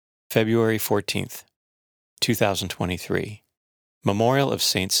February 14th, 2023. Memorial of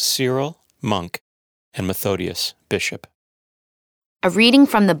Saints Cyril, monk, and Methodius, bishop. A reading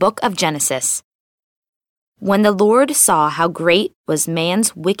from the book of Genesis. When the Lord saw how great was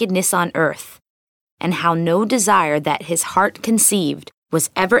man's wickedness on earth, and how no desire that his heart conceived was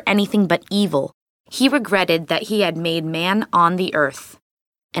ever anything but evil, he regretted that he had made man on the earth,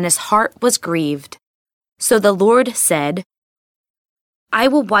 and his heart was grieved. So the Lord said, I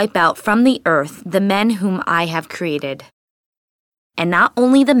will wipe out from the earth the men whom I have created. And not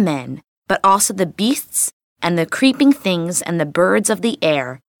only the men, but also the beasts and the creeping things and the birds of the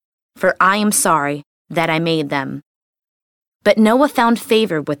air, for I am sorry that I made them. But Noah found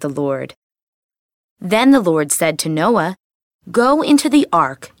favor with the Lord. Then the Lord said to Noah, Go into the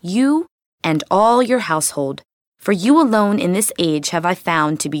ark, you and all your household, for you alone in this age have I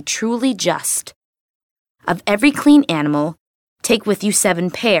found to be truly just. Of every clean animal, take with you 7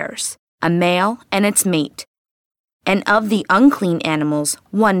 pairs, a male and its mate. And of the unclean animals,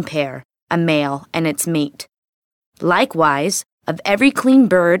 1 pair, a male and its mate. Likewise, of every clean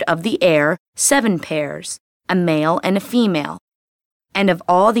bird of the air, 7 pairs, a male and a female. And of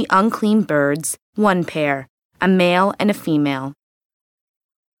all the unclean birds, 1 pair, a male and a female.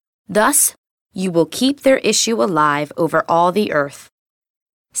 Thus you will keep their issue alive over all the earth.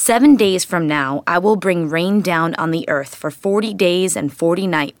 7 days from now I will bring rain down on the earth for 40 days and 40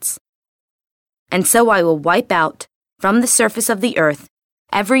 nights. And so I will wipe out, from the surface of the earth,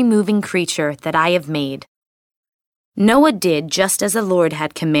 every moving creature that I have made. Noah did just as the Lord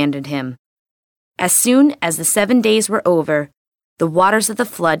had commanded him. As soon as the 7 days were over, the waters of the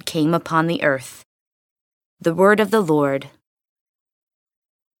flood came upon the earth. The word of the Lord.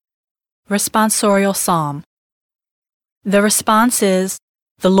 Responsorial Psalm. The response is,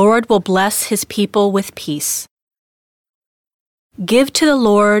 The Lord will bless his people with peace. Give to the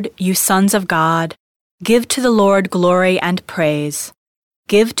Lord, you sons of God. Give to the Lord glory and praise.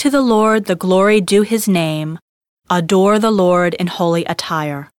 Give to the Lord the glory due his name. Adore the Lord in holy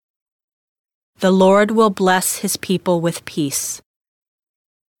attire. The Lord will bless his people with peace.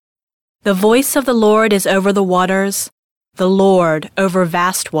 The voice of the Lord is over the waters, the Lord over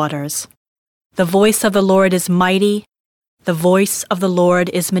vast waters. The voice of the Lord is mighty, the voice of the Lord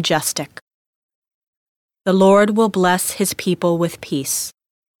is majestic. The Lord will bless his people with peace.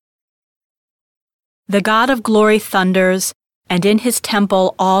 The God of glory thunders, and in his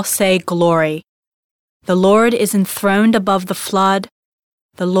temple all say glory. The Lord is enthroned above the flood.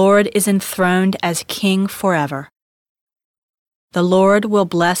 The Lord is enthroned as King forever. The Lord will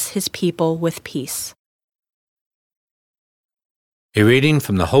bless his people with peace. A reading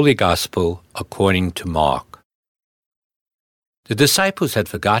from the Holy Gospel according to Mark. The disciples had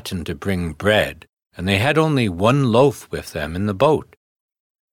forgotten to bring bread, and they had only 1 loaf with them in the boat.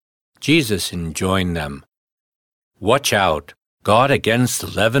 Jesus enjoined them, Watch out, guard against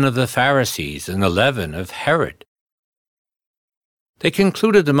the leaven of the Pharisees and the leaven of Herod. They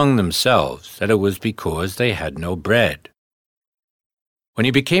concluded among themselves that it was because they had no bread. When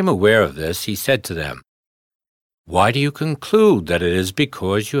he became aware of this, he said to them, Why do you conclude that it is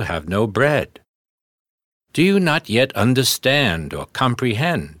because you have no bread? Do you not yet understand or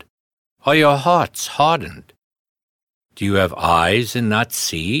comprehend? Are your hearts hardened? Do you have eyes and not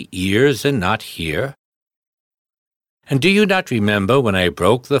see, ears and not hear? And do you not remember when I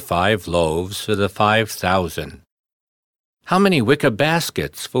broke the 5 loaves for the 5,000? How many wicker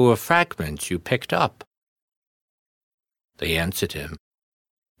baskets full of fragments you picked up? They answered him,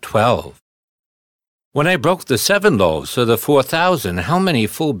 12. When I broke the 7 loaves for the 4,000, how many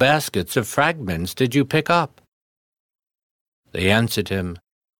full baskets of fragments did you pick up? They answered him,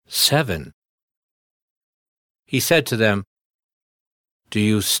 7. He said to them, Do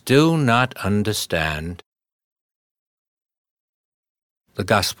you still not understand? The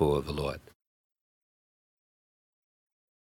Gospel of the Lord.